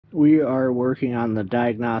We are working on the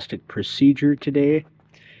diagnostic procedure today.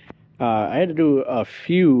 I had to do a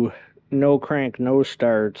few no crank, no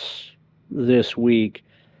starts this week,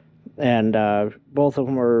 and both of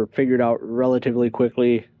them were figured out relatively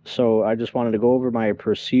quickly. So I just wanted to go over my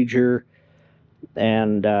procedure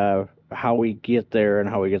and how we get there and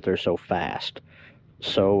how we get there so fast.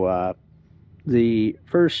 So the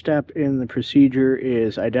first step in the procedure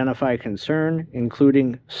is identify concern,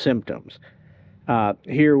 including symptoms.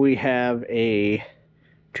 Here we have a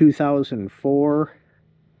 2004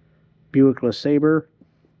 Buick LeSabre.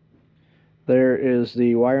 There is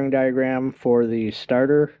the wiring diagram for the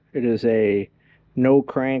starter. It is a no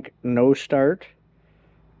crank, no start.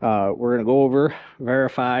 We're going to go over,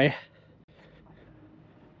 verify.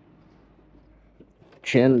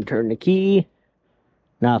 Chin, turn the key.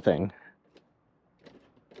 Nothing.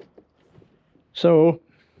 So,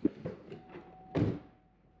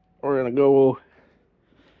 we're going to go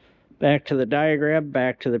back to the diagram,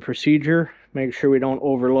 back to the procedure. Make sure we don't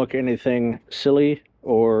overlook anything silly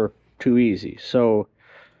or too easy. So,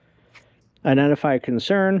 identify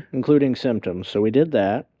concern, including symptoms. So we did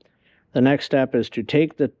that. The next step is to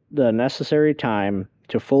take the necessary time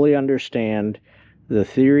to fully understand the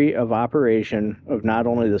theory of operation of not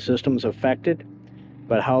only the systems affected,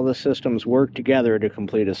 but how the systems work together to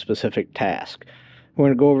complete a specific task. We're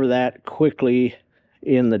going to go over that quickly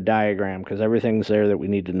in the diagram because everything's there that we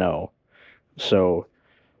need to know. So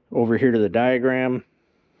over here to the diagram.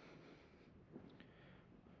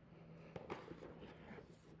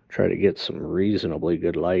 Try to get some reasonably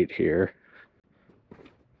good light here.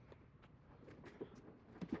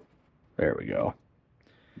 There we go.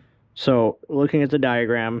 So looking at the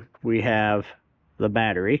diagram, we have the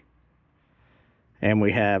battery, and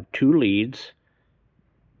we have two leads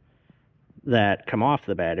that come off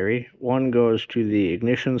the battery. One goes to the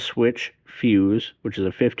ignition switch fuse, which is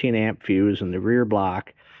a 15 amp fuse in the rear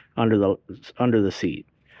block under the seat.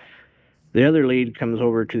 The other lead comes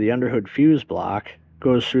over to the underhood fuse block,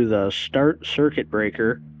 goes through the start circuit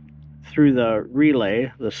breaker, through the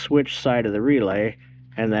relay, the switch side of the relay,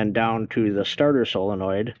 and then down to the starter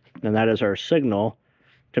solenoid, and that is our signal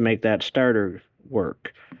to make that starter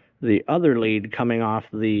work. The other lead coming off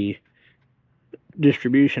the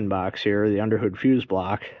distribution box here, the underhood fuse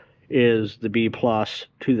block, is the B plus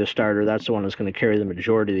to the starter. That's the one that's going to carry the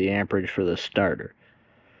majority of the amperage for the starter.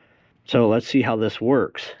 So let's see how this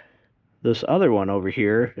works. This other one over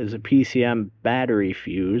here is a PCM battery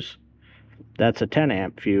fuse. That's a 10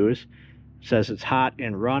 amp fuse. It says it's hot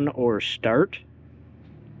in run or start.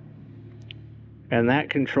 And that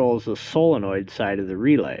controls the solenoid side of the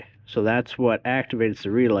relay. So that's what activates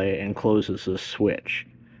the relay and closes the switch.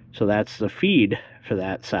 So that's the feed for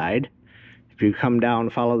that side. If you come down,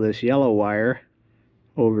 follow this yellow wire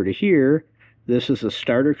over to here, this is the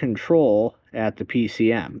starter control at the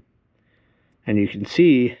PCM. And you can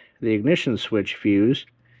see the ignition switch fuse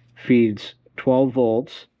feeds 12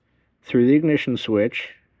 volts through the ignition switch.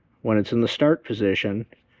 When it's in the start position,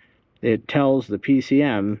 it tells the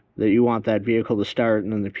PCM that you want that vehicle to start,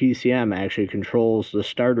 and then the PCM actually controls the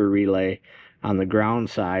starter relay on the ground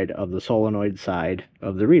side of the solenoid side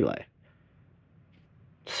of the relay.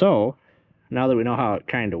 So, now that we know how it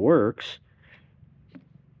kind of works,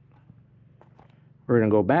 we're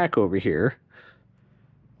going to go back over here.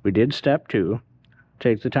 We did step 2.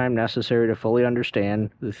 Take the time necessary to fully understand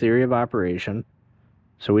the theory of operation.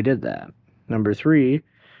 So we did that. Number 3,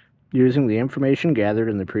 using the information gathered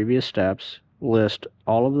in the previous steps, list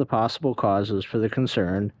all of the possible causes for the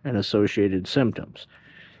concern and associated symptoms.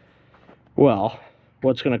 Well,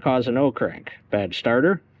 what's going to cause a no crank? Bad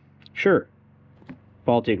starter? Sure.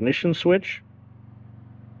 Faulty ignition switch?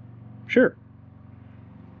 Sure.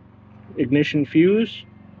 Ignition fuse?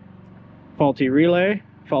 Faulty relay?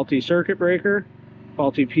 Faulty circuit breaker?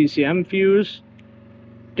 Faulty PCM fuse?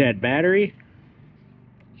 Dead battery?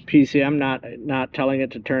 PCM not telling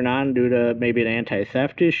it to turn on due to maybe an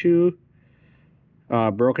anti-theft issue?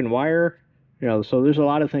 Broken wire? You know, so there's a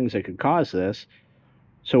lot of things that could cause this.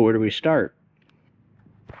 So where do we start?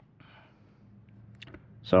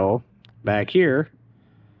 So back here,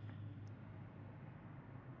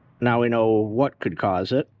 now we know what could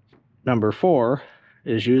cause it. Number 4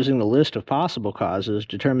 is using the list of possible causes,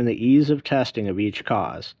 determine the ease of testing of each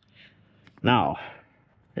cause. Now,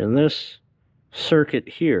 in this circuit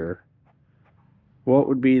here, what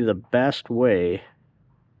would be the best way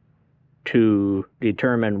to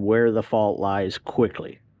determine where the fault lies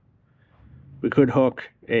quickly? We could hook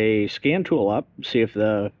a scan tool up, see if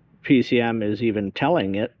the PCM is even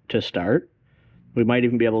telling it to start. We might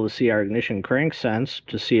even be able to see our ignition crank sense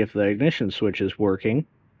to see if the ignition switch is working.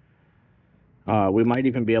 We might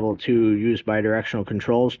even be able to use bidirectional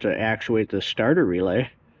controls to actuate the starter relay.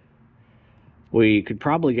 We could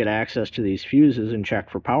probably get access to these fuses and check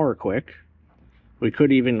for power quick. We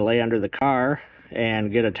could even lay under the car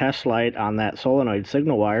and get a test light on that solenoid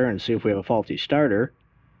signal wire and see if we have a faulty starter.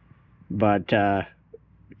 But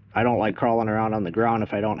I don't like crawling around on the ground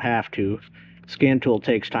if I don't have to. Scan tool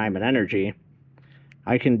takes time and energy.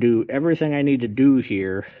 I can do everything I need to do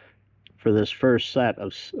here for this first set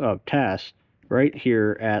of tests right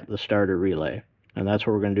here at the starter relay. And that's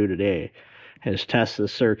what we're going to do today, is test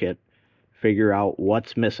this circuit, figure out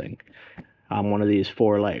what's missing on one of these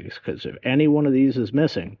 4 legs. Because if any one of these is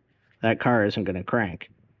missing, that car isn't going to crank.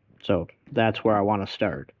 So that's where I want to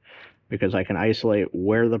start, because I can isolate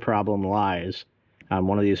where the problem lies on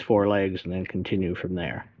one of these 4 legs and then continue from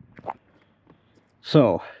there.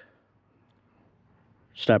 So,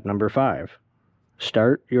 step number 5.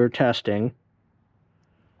 Start your testing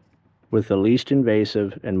with the least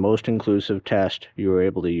invasive and most inclusive test you are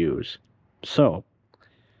able to use. So,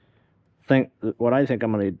 what I think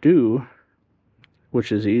I'm going to do,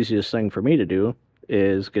 which is the easiest thing for me to do,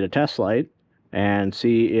 is get a test light and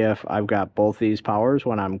see if I've got both these powers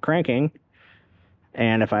when I'm cranking,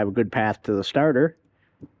 and if I have a good path to the starter,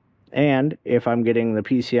 and if I'm getting the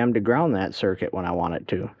PCM to ground that circuit when I want it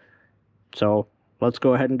to. So let's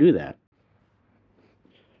go ahead and do that.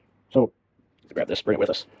 So let's grab this, bring it with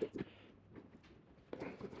us.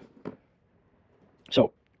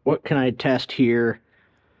 So what can I test here?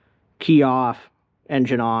 Key off,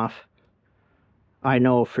 engine off. I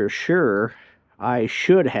know for sure I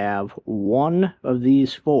should have one of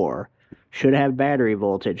these 4, should have battery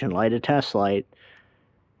voltage, and light a test light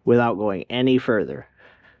without going any further.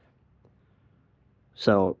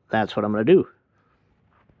 So that's what I'm going to do.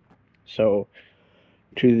 So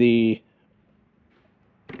to the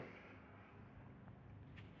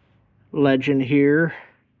legend here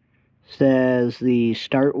says the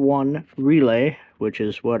start 1 relay, which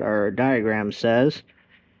is what our diagram says,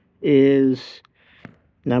 is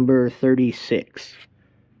number 36.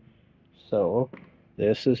 So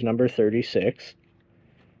this is number 36.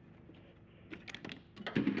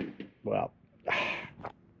 Well,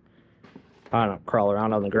 I don't crawl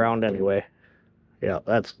around on the ground anyway. Yeah,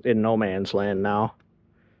 that's in no man's land now.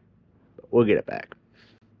 But we'll get it back.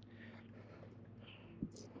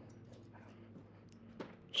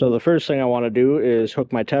 So the first thing I want to do is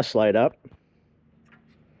hook my test light up.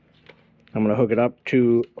 I'm going to hook it up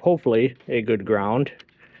to, hopefully, a good ground.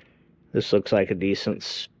 This looks like a decent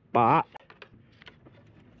spot.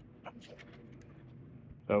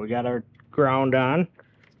 So we got our ground on.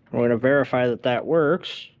 We're going to verify that that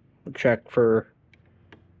works. We'll check for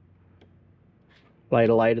light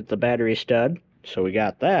at the battery stud. So we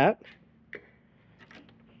got that.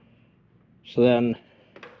 So then,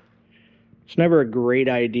 it's never a great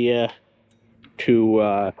idea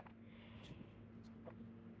to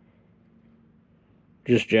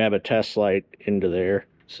just jab a test light into there.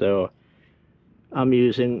 So I'm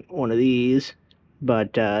using one of these,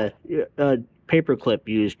 but a paper clip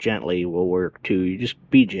used gently will work too. You just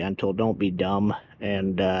be gentle, don't be dumb,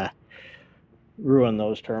 and ruin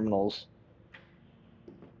those terminals.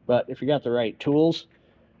 But if you got the right tools,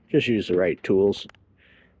 just use the right tools.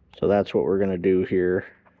 So that's what we're going to do here.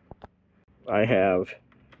 I have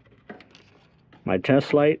my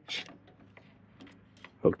test light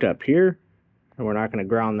hooked up here, and we're not going to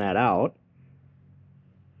ground that out.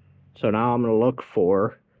 So now I'm going to look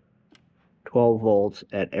for 12 volts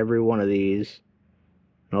at every one of these.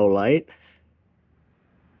 No light,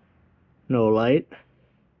 no light,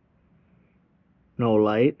 no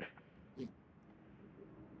light,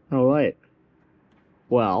 no light.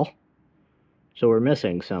 Well, so we're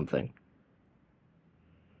missing something.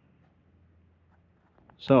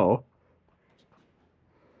 So,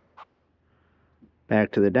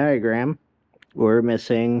 back to the diagram, we're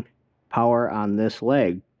missing power on this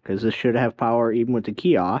leg, because this should have power even with the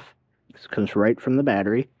key off. This comes right from the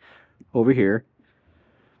battery over here.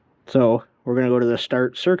 So we're going to go to the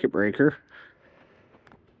start circuit breaker,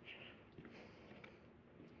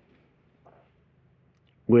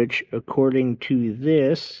 which according to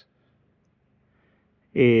this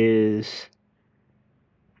is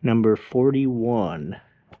number 41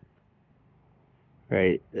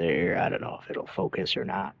 right there. I don't know if it'll focus or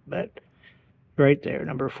not, but right there,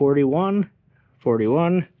 number 41,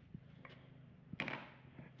 41.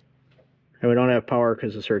 And we don't have power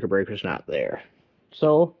because the circuit breaker's not there.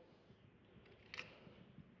 So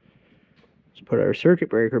let's put our circuit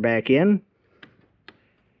breaker back in,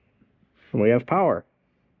 and we have power.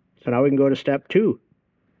 So now we can go to step 2,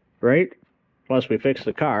 right? Unless we fix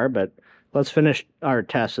the car, but let's finish our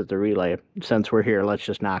test at the relay. Since we're here, let's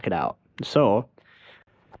just knock it out. So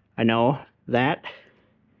I know that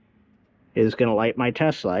is going to light my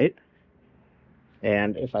test light.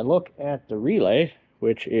 And if I look at the relay,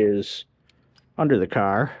 which is under the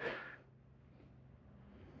car,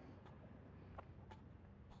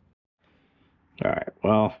 all right,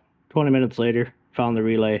 well, 20 minutes later, found the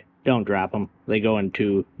relay. Don't drop them. They go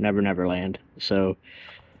into Never Never Land. So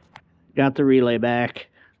got the relay back.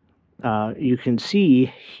 You can see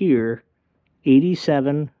here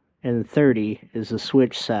 87 and 30 is the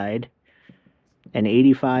switch side, and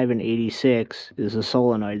 85 and 86 is the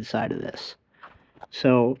solenoid side of this.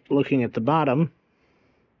 So looking at the bottom,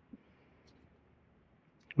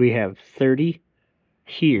 we have 30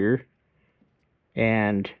 here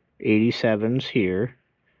and 87's here,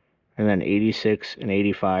 and then 86 and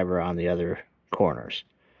 85 are on the other corners.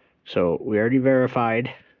 So we already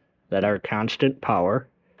verified that our constant power,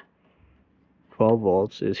 12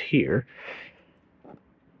 volts, is here.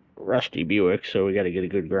 Rusty Buick, so we got to get a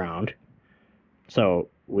good ground. So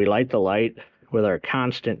we light the light with our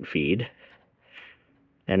constant feed,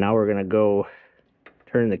 and now we're going to go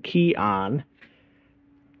turn the key on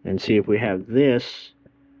and see if we have this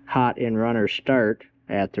hot in runner start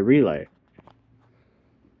at the relay.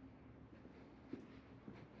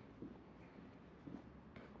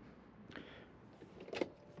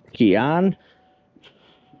 Key on.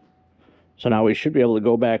 So now we should be able to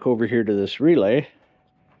go back over here to this relay,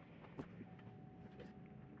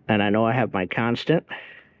 and I know I have my constant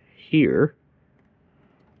here,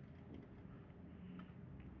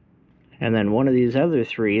 and then one of these other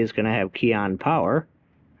three is going to have key on power,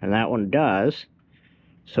 and that one does.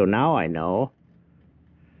 So now I know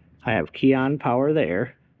I have key on power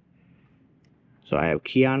there. So I have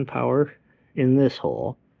key on power in this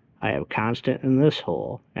hole, I have constant in this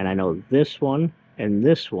hole, and I know this one and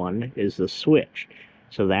this one is the switch.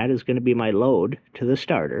 So that is going to be my load to the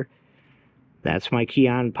starter. That's my key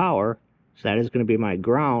on power. So that is going to be my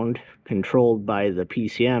ground, controlled by the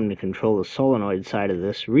PCM to control the solenoid side of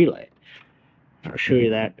this relay. I'll show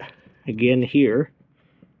you that again here.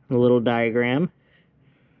 The little diagram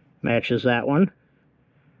matches that one.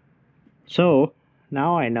 So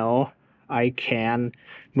now I know I can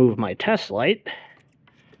move my test light.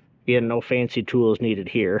 Again, no fancy tools needed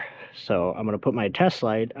here. So I'm going to put my test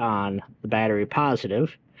light on the battery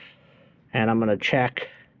positive, and I'm going to check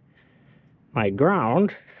my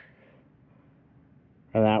ground,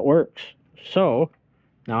 and that works. So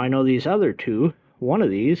now I know these other two. One of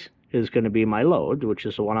these is going to be my load, which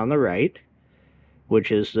is the one on the right,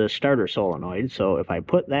 which is the starter solenoid. So if I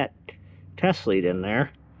put that test lead in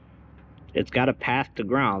there, it's got a path to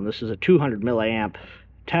ground. This is a 200 milliamp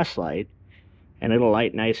test light, and it'll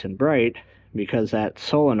light nice and bright because that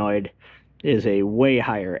solenoid is a way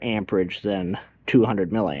higher amperage than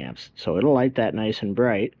 200 milliamps. So it'll light that nice and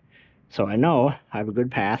bright. So I know I have a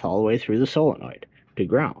good path all the way through the solenoid to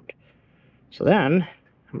ground. So then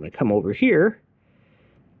I'm going to come over here,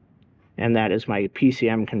 and that is my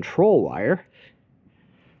PCM control wire.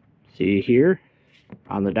 See here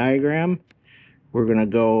on the diagram, we're going to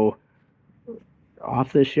go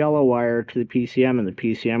off this yellow wire to the PCM, and the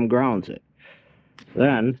PCM grounds it.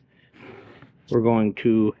 Then we're going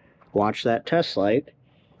to watch that test light,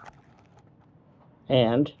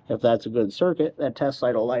 and if that's a good circuit, that test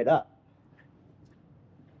light will light up.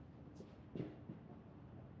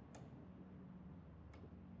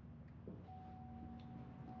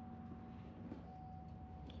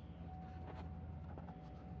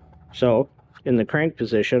 So in the crank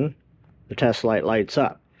position, the test light lights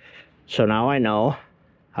up. So now I know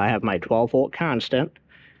I have my 12 volt constant.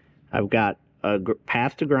 I've got a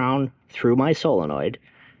path to ground through my solenoid.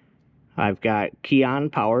 I've got key on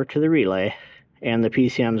power to the relay, and the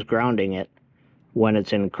PCM's grounding it when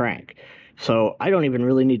it's in crank. So I don't even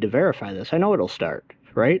really need to verify this. I know it'll start,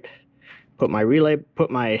 right? Put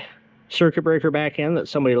my circuit breaker back in that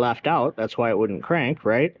somebody left out. That's why it wouldn't crank,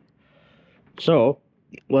 right? So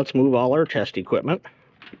let's move all our test equipment.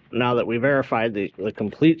 Now that we verified the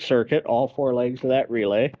complete circuit, all four legs of that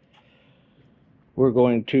relay, we're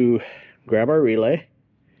going to grab our relay,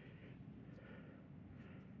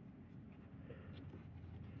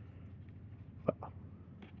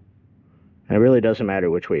 and it really doesn't matter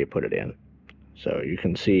which way you put it in. So you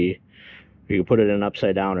can see you can put it in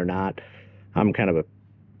upside down or not. I'm kind of a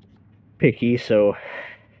picky, so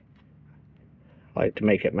I like to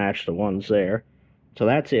make it match the ones there. So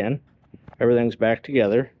that's in. Everything's back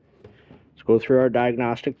together. Let's go through our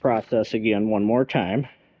diagnostic process again one more time.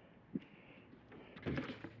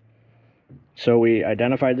 So we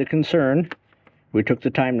identified the concern. We took the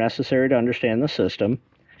time necessary to understand the system.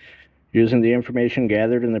 Using the information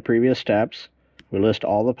gathered in the previous steps, we list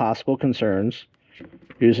all the possible concerns.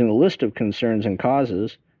 Using the list of concerns and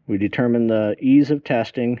causes, we determine the ease of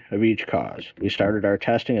testing of each cause. We started our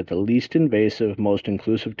testing at the least invasive, most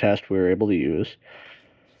inclusive test we were able to use.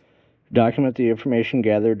 Document the information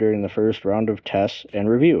gathered during the first round of tests and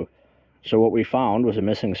review. So what we found was a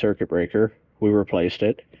missing circuit breaker. We replaced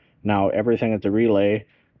it. Now everything at the relay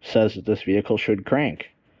says that this vehicle should crank.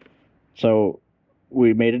 So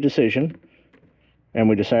we made a decision, and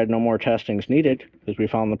we decided no more testing is needed because we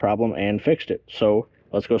found the problem and fixed it. So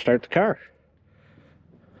let's go start the car.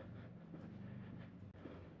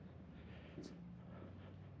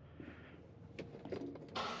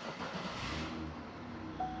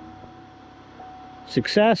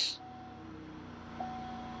 Success.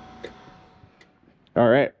 All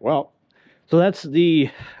right, well, so that's the,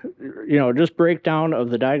 just breakdown of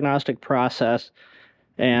the diagnostic process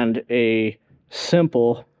and a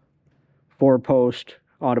simple 4-post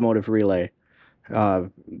automotive relay.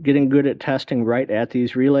 Getting good at testing right at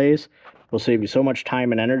these relays will save you so much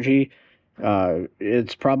time and energy.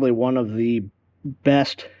 It's probably one of the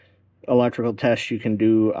best electrical tests you can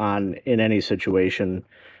do in any situation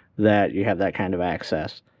that you have that kind of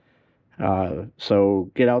access.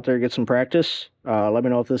 So get out there, get some practice. Let me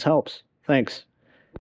know if this helps. Thanks.